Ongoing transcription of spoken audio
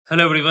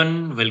Hello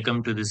everyone,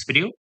 welcome to this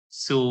video.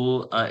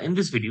 In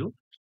this video,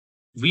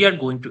 we are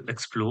going to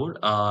explore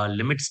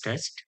limits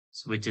test,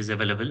 which is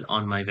available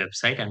on my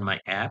website and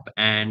my app.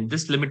 And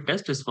this limit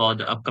test is for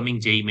the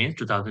upcoming JEE Mains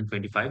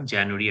 2025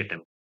 January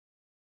attempt.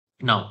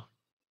 Now,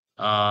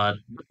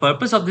 the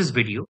purpose of this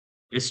video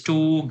is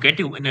to get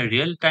you in a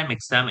real-time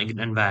exam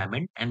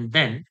environment, and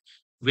then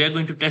we are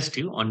going to test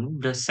you on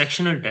the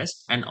sectional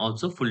test and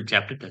also full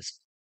chapter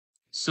test.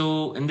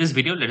 So, in this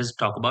video, let us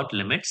talk about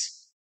limits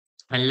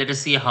and let us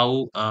see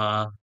how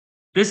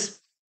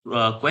these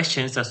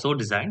questions are so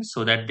designed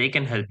so that they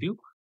can help you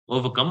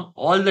overcome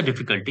all the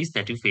difficulties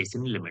that you face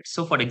in limits.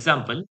 So, for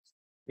example,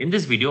 in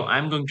this video,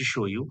 I'm going to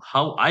show you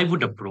how I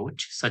would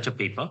approach such a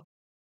paper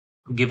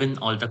given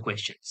all the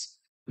questions.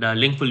 The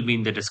link will be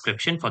in the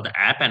description for the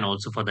app and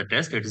also for the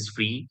test. It is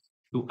free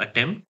to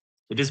attempt.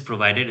 It is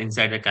provided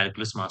inside the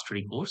Calculus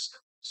Mastery course.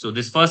 So,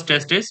 this first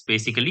test is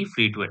basically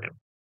free to attempt.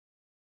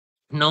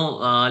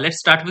 Now, let's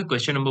start with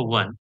question number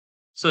one.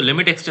 So,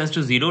 limit x tends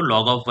to 0,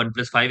 log of 1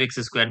 plus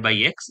 5x squared by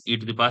x e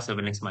to the power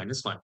 7x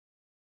minus 1.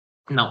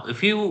 Now,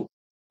 if you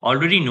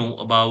already know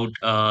about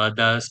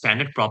the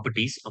standard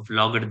properties of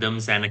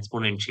logarithms and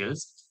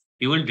exponentials,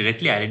 you will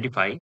directly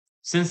identify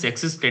since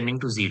x is tending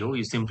to 0,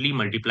 you simply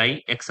multiply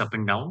x up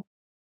and down.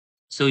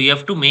 So, you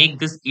have to make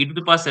this e to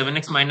the power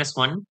 7x minus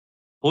 1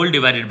 whole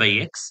divided by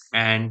x,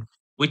 and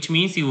which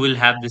means you will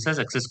have this as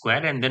x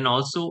square, and then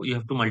also you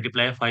have to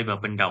multiply a 5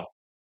 up and down,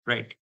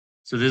 right?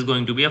 So, this is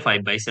going to be a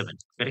 5 by 7,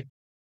 correct?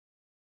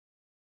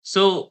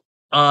 So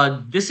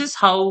this is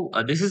how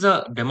this is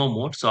a demo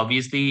mode. So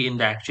obviously, in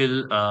the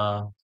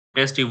actual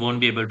test, you won't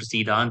be able to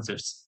see the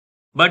answers.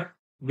 But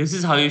this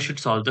is how you should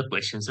solve the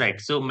questions, right?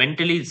 So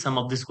mentally, some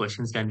of these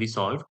questions can be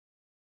solved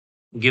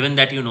given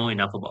that you know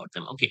enough about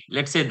them. Okay,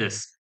 let's say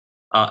this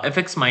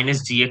fx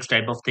minus gx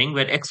type of thing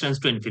where x tends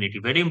to infinity.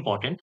 Very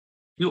important.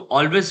 You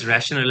always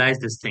rationalize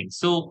this thing.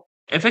 So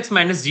fx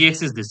minus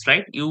gx is this,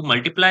 right? You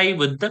multiply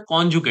with the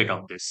conjugate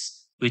of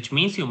this, which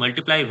means you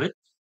multiply with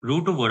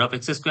root over of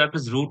x square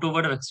plus root over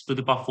of x to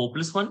the power 4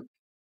 plus 1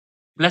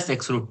 plus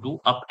x root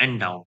 2 up and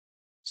down.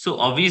 So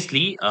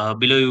obviously,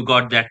 below you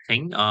got that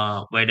thing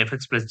where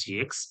fx plus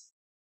gx,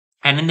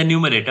 and in the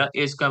numerator,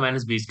 a square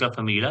minus b square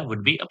formula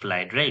would be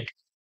applied, right?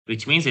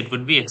 Which means it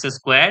would be x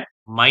squared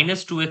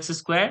minus 2x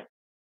squared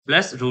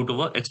plus root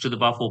over x to the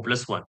power 4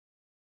 plus 1.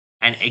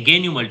 And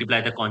again, you multiply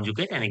the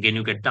conjugate and again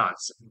you get the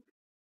answer.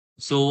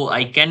 So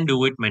I can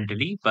do it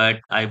mentally,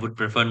 but I would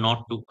prefer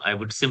not to. I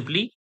would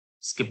simply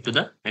skip to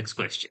the next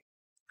question.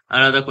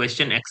 Another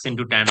question, x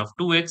into tan of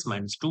 2x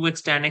minus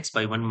 2x tan x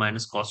by 1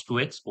 minus cos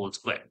 2x whole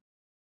square.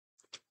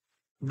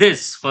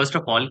 This, first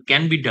of all,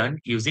 can be done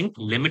using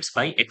limits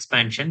by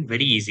expansion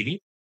very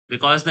easily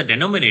because the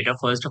denominator,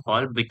 first of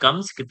all,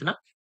 becomes kitna?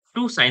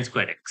 2 sine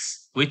square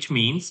x, which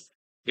means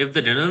if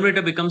the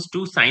denominator becomes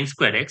 2 sine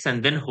square x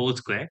and then whole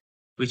square,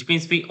 which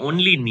means we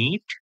only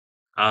need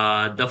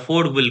the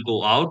 4 will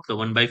go out, the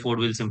 1 by 4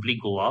 will simply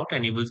go out,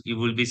 and you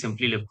will be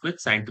simply left with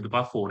sine to the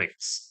power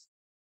 4x,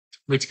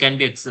 which can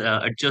be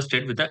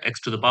adjusted with the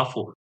x to the power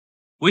 4,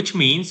 which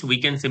means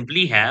we can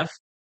simply have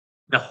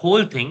the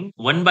whole thing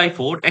 1 by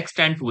 4 x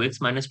tan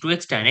 2x minus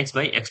 2x tan x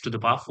by x to the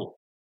power 4.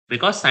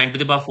 Because sine to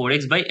the power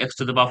 4x by x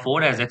to the power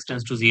 4 as x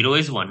tends to 0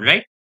 is 1,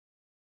 right?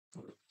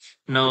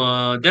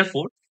 Now,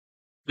 therefore,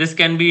 this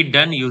can be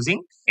done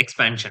using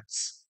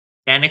expansions.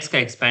 Tan x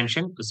का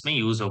expansion उसमें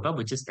use होगा,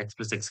 which is x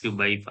plus x cube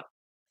by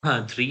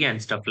 3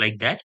 and stuff like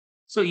that.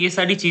 So ये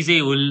सारी चीजें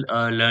you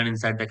will learn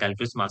inside the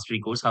calculus mastery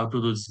course how to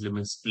do these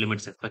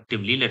limits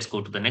effectively. Let's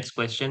go to the next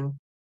question.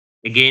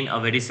 Again, a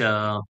very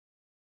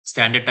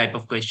standard type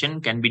of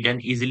question can be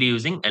done easily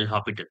using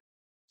L'Hopital.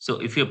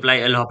 So if you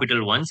apply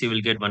L'Hopital once, you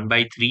will get 1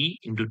 by 3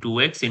 into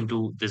 2x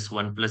into this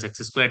 1 plus x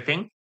squared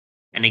thing.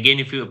 And again,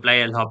 if you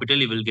apply L'Hopital,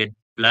 you will get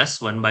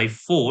plus 1 by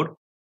 4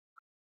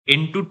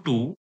 into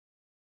 2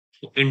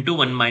 into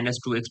 1 minus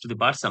 2x to the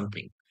power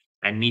something.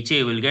 And niche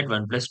you will get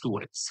 1 plus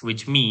 2x,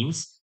 which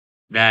means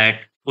that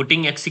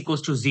putting x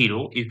equals to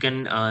 0, you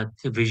can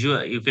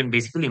you can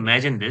basically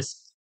imagine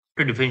this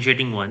to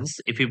differentiating once.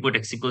 If you put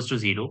x equals to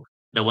 0,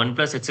 the 1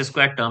 plus x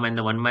squared term and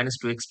the 1 minus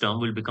 2x term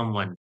will become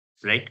 1,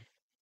 right?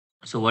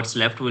 So what's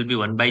left will be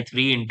 1 by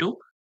 3 into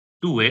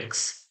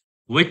 2x,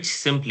 which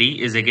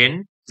simply is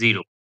again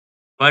 0.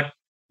 But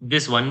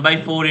this 1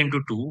 by 4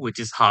 into 2, which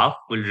is half,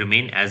 will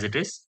remain as it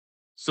is.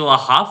 So a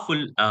half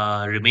will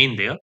remain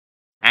there.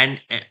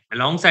 And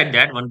alongside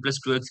that, 1 plus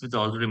 2x will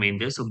also remain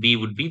there. So B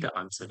would be the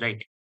answer,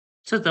 right?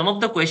 So some of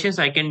the questions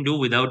I can do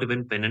without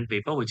even pen and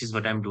paper, which is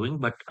what I'm doing.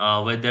 But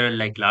where there are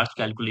like large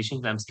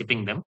calculations, I'm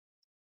skipping them.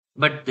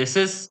 But this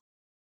is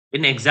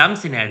in exam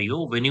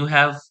scenario when you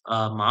have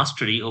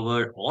mastery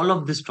over all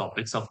of these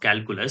topics of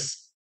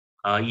calculus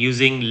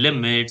using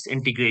limits,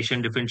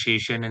 integration,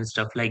 differentiation, and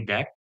stuff like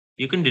that.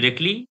 You can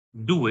directly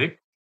do it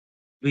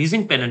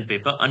using pen and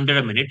paper under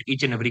a minute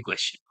each and every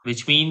question,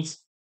 which means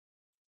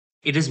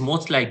it is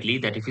most likely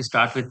that if you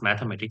start with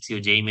mathematics, your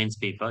JEE Mains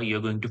paper,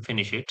 you're going to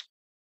finish it,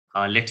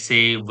 let's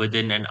say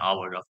within an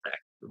hour of that,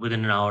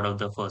 within an hour of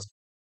the first.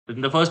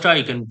 Within the first hour,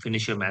 you can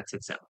finish your maths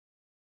exam.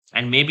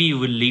 And maybe you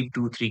will leave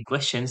 2, 3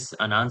 questions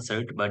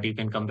unanswered, but you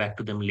can come back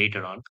to them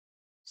later on.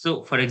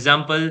 So, for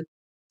example,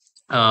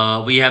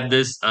 we have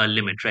this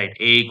limit, right?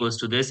 A equals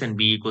to this and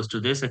B equals to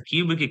this, a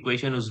cubic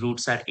equation whose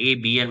roots are A,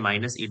 B, and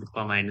minus e to the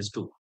power minus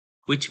 2,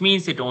 which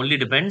means it only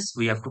depends.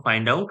 We have to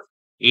find out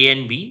A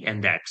and B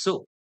and that.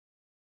 So,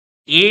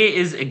 A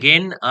is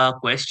again a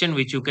question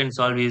which you can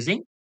solve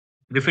using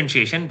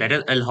differentiation, that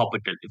is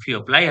L'Hopital. If you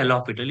apply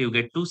L'Hopital, you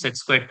get 2 sec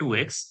squared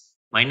 2x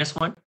minus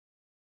 1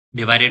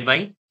 divided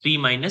by 3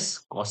 minus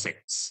cos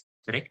x,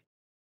 correct?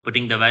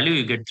 Putting the value,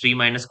 you get 3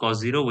 minus cos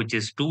 0, which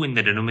is 2 in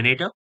the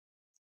denominator.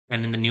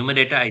 And in the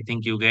numerator, I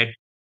think you get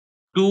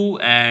 2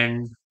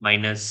 and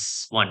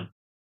minus 1.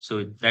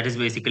 So that is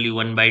basically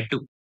 1 by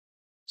 2.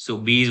 So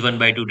b is 1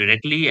 by 2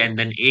 directly, and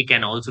then a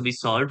can also be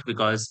solved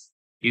because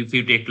if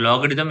you take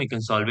logarithm, you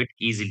can solve it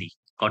easily.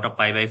 Cot of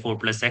pi by 4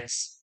 plus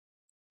x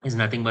is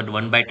nothing but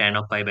 1 by tan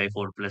of pi by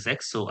 4 plus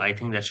x. So I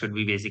think that should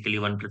be basically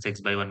 1 plus x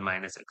by 1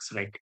 minus x,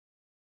 right?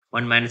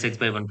 1 minus x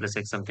by 1 plus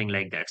x, something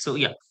like that. So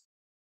yeah,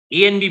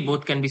 a and b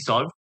both can be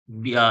solved.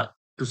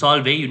 To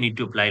solve a, you need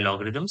to apply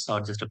logarithms or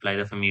just apply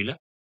the formula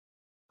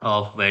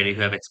of where you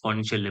have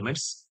exponential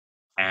limits,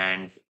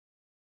 and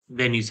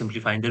then you simply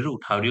find the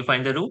root. How do you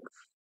find the root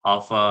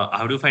of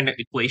how do you find the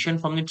equation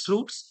from its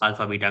roots?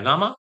 Alpha, beta,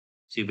 gamma.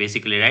 So you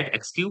basically write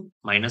x cube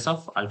minus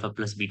of alpha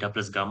plus beta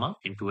plus gamma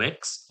into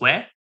x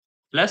square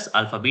plus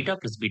alpha beta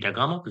plus beta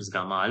gamma plus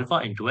gamma alpha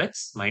into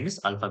x minus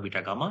alpha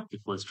beta gamma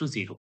equals to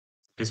 0.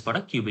 This is for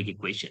a cubic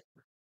equation.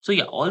 So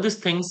yeah, all these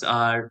things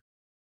are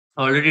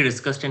already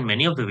discussed in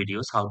many of the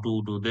videos, how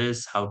to do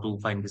this, how to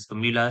find these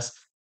formulas.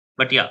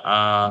 But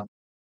yeah,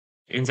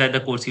 inside the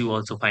course, you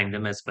also find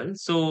them as well.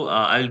 So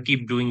I'll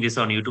keep doing this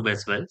on YouTube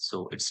as well.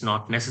 So it's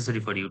not necessary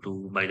for you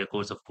to buy the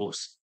course, of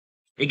course.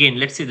 Again,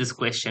 let's say this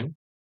question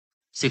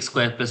 6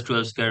 square plus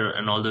 12 square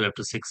and all the way up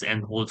to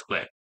 6n whole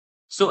square.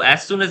 So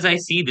as soon as I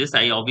see this,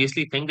 I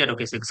obviously think that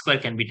okay, 6 square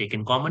can be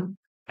taken common,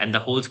 and the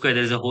whole square,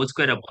 there is a whole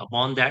square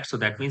upon that. So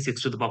that means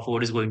 6 to the power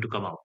 4 is going to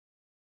come out.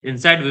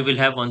 Inside, we will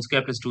have 1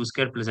 square plus 2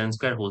 square plus n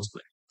square whole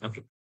square.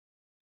 Okay.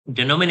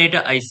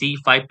 Denominator, I see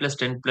 5 plus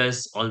 10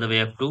 plus all the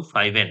way up to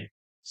 5n.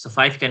 So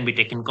 5 can be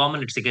taken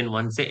common. It's again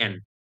 1 say n.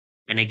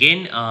 And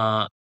again,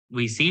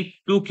 we see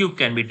 2 cube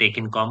can be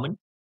taken common.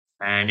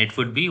 And it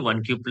would be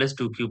 1 cube plus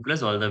 2 cube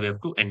plus all the way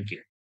up to n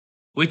cube.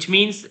 Which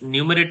means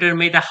numerator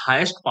may the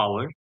highest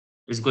power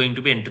is going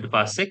to be n to the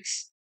power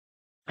 6.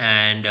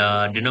 And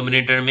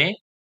denominator may,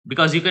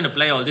 because you can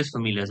apply all these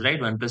formulas, right?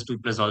 1 plus 2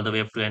 plus all the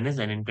way up to n is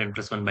n into n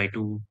plus 1 by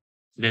 2.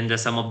 Then the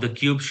sum of the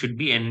cube should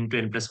be n into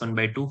n plus 1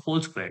 by 2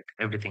 whole squared,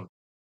 everything.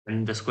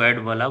 And the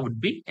squared voila would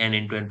be n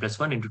into n plus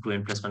 1 into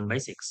 2n plus 1 by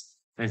 6.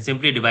 And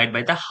simply divide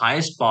by the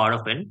highest power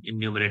of n in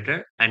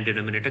numerator and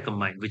denominator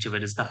combined, whichever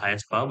is the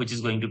highest power, which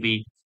is going to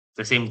be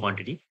the same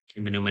quantity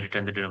in the numerator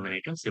and the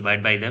denominator. So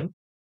divide by them.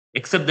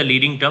 Except the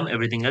leading term,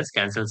 everything else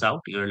cancels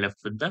out. You're left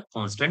with the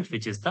constant,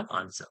 which is the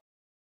answer.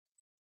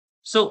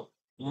 So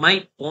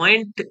my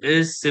point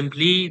is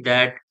simply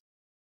that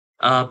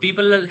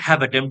people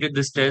have attempted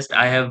this test.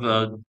 I have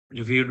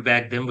reviewed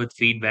back them with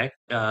feedback.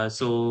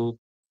 So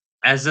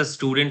as a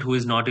student who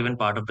is not even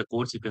part of the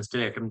course, you can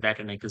still attempt that,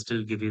 and I can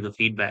still give you the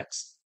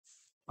feedbacks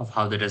of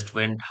how the test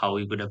went, how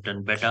you could have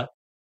done better.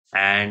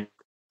 And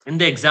in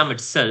the exam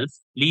itself,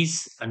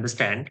 please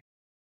understand,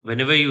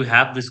 whenever you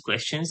have these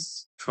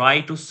questions,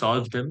 try to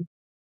solve them.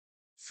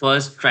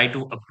 First, try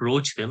to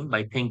approach them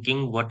by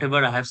thinking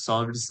whatever I have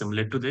solved is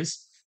similar to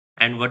this,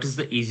 and what is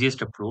the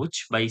easiest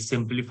approach by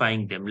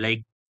simplifying them.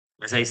 Like,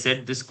 as I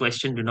said, this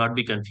question, do not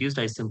be confused.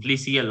 I simply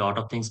see a lot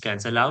of things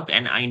cancel out,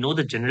 and I know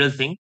the general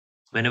thing.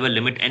 Whenever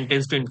limit n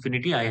tends to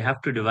infinity, I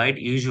have to divide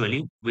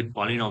usually with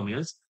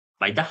polynomials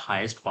by the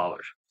highest power.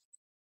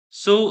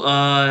 So,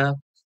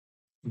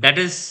 that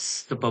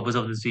is the purpose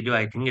of this video.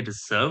 I think it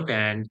is served,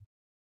 and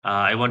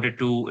I wanted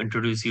to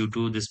introduce you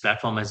to this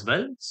platform as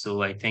well.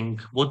 So, I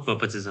think both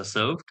purposes are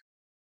served.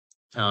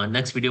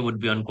 Next video would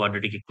be on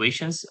quadratic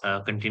equations,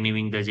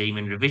 continuing the JEE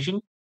revision,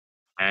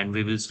 and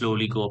we will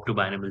slowly go up to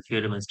binomial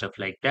theorem and stuff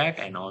like that,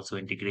 and also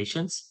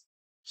integrations.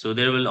 So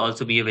there will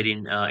also be a very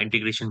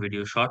integration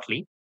video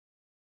shortly,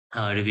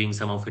 reviewing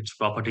some of its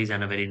properties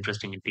and a very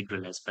interesting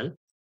integral as well.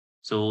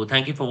 So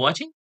thank you for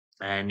watching.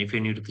 And if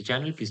you're new to the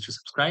channel, please do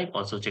subscribe.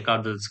 Also check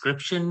out the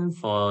description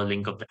for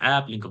link of the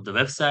app, link of the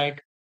website.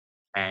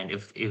 And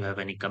if you have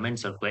any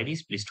comments or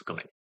queries, please do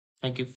comment. Thank you.